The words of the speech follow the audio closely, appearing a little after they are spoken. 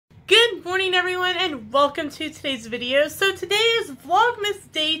Good morning everyone and welcome to today's video. So today is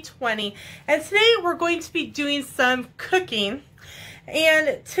Vlogmas day 20 and today we're going to be doing some cooking,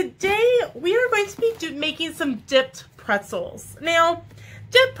 and today we are going to be making some dipped pretzels. Now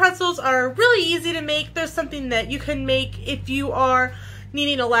dipped pretzels are really easy to make. They're something that you can make if you are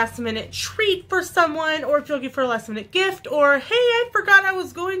needing a last minute treat for someone, or if you're looking for a last minute gift, or hey, I forgot I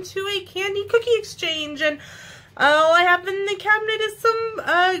was going to a candy cookie exchange and all I have in the cabinet is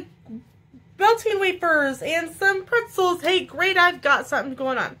some melting wafers and some pretzels. Hey, great, I've got something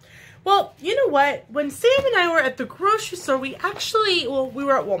going on. Well, you know what? When Sam and I were at the grocery store, we were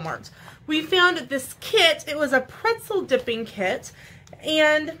at Walmart. We found this kit. It was a pretzel dipping kit,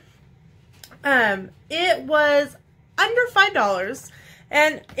 and it was under $5,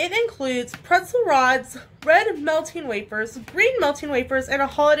 and it includes pretzel rods, red melting wafers, green melting wafers, and a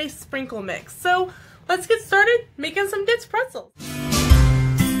holiday sprinkle mix. So let's get started making some dipped pretzels.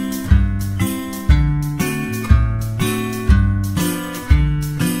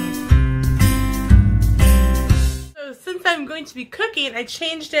 So since I'm going to be cooking, I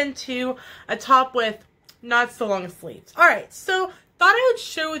changed into a top with not so long sleeves. Alright, so thought I would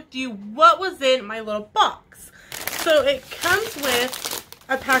share with you what was in my little box. So it comes with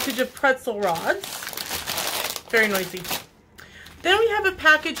a package of pretzel rods. Very noisy. Then we have a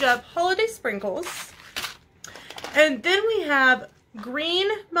package of holiday sprinkles. And then we have green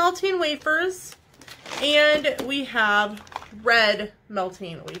melting wafers, and we have red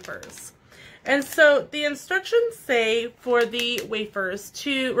melting wafers. And so the instructions say for the wafers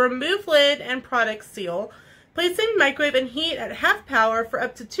to remove lid and product seal, place in microwave and heat at half power for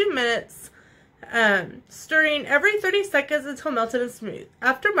up to 2 minutes, stirring every 30 seconds until melted and smooth.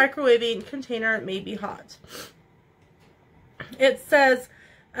 After microwaving, container may be hot. It says,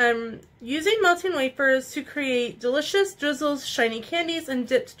 using melting wafers to create delicious drizzles, shiny candies, and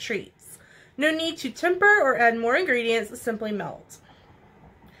dipped treats. No need to temper or add more ingredients, simply melt.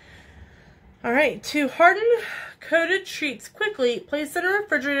 Alright, to harden coated treats quickly, place in a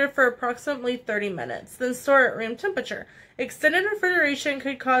refrigerator for approximately 30 minutes, then store at room temperature. Extended refrigeration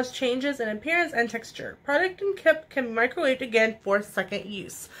could cause changes in appearance and texture. Product and kit can be microwaved again for second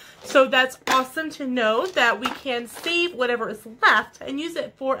use. So that's awesome to know that we can save whatever is left and use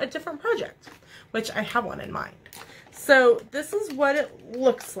it for a different project, which I have one in mind. So this is what it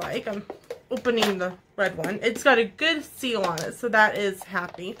looks like. I'm opening the red one. It's got a good seal on it, so that is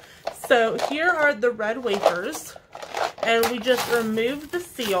happy. So here are the red wafers, and we just remove the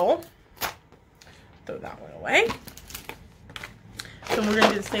seal. Throw that one away. So we're going to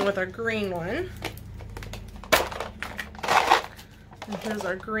do the same with our green one. And here's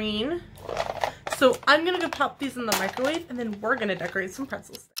our green. So I'm going to go pop these in the microwave, and then we're going to decorate some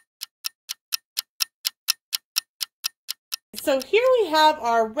pretzels. So here we have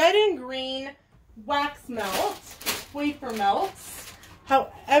our red and green wax melt, wafer melts,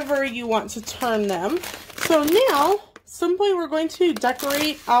 however you want to turn them. So now, simply we're going to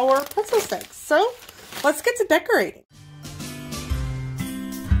decorate our pretzel sticks. So let's get to decorating.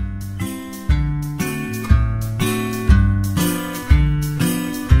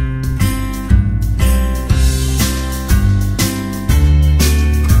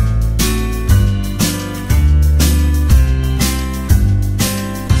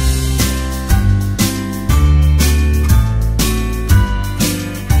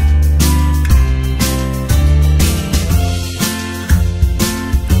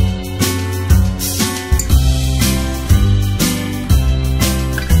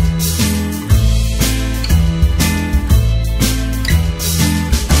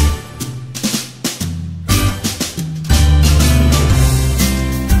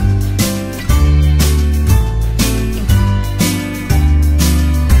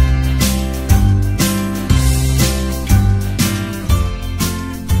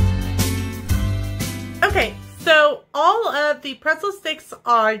 Okay, so all of the pretzel sticks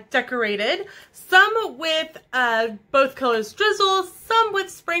are decorated, some with both colors drizzles, some with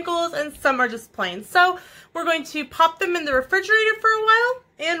sprinkles, and some are just plain. So we're going to pop them in the refrigerator for a while,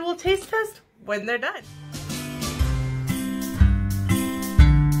 and we'll taste test when they're done.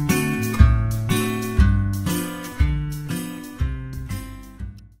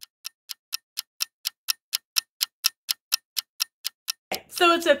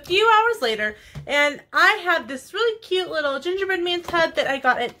 So it's a few hours later, and I have this really cute little gingerbread man tub that I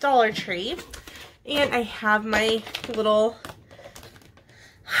got at Dollar Tree. And I have my little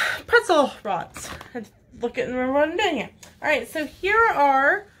pretzel rods. Look at what I'm doing here. Alright, so here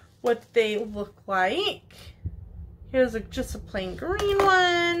are what they look like. Here's just a plain green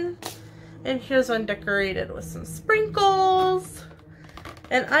one. And here's one decorated with some sprinkles.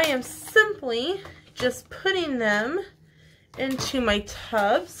 And I am simply just putting them into my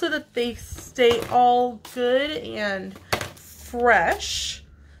tub so that they stay all good and fresh,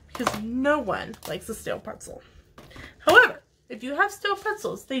 because no one likes a stale pretzel. However, if you have stale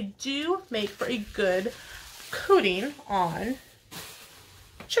pretzels, they do make for a good coating on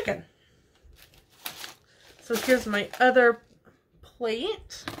chicken. So here's my other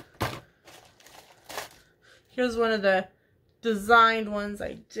plate. Here's one of the designed ones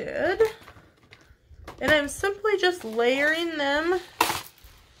I did. And I'm simply just layering them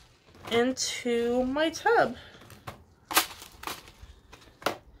into my tub.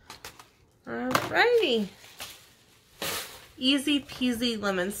 Alrighty. Easy peasy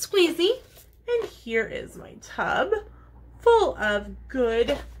lemon squeezy. And here is my tub full of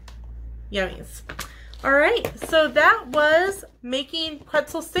good yummies. Alright, so that was making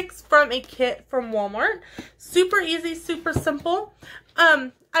pretzel sticks from a kit from Walmart. Super easy, super simple.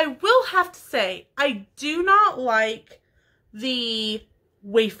 I will have to say, I do not like the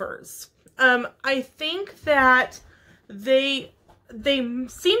wafers. I think that they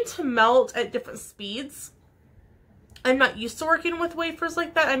seem to melt at different speeds. I'm not used to working with wafers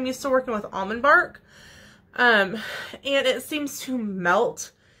like that. I'm used to working with almond bark. And it seems to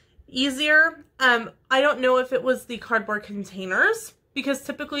melt easier. I don't know if it was the cardboard containers, because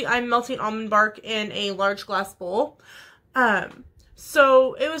typically I'm melting almond bark in a large glass bowl.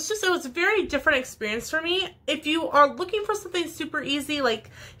 So it was a very different experience for me. If you are looking for something super easy,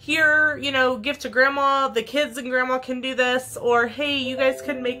 like here, you know, gift to grandma, the kids and grandma can do this, or hey, you guys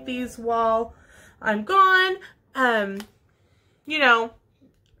can make these while I'm gone. You know,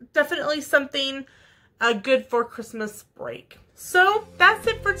 definitely something good for Christmas break. So that's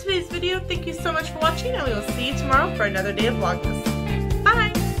it for today's video. Thank you so much for watching, and we will see you tomorrow for another day of Vlogmas.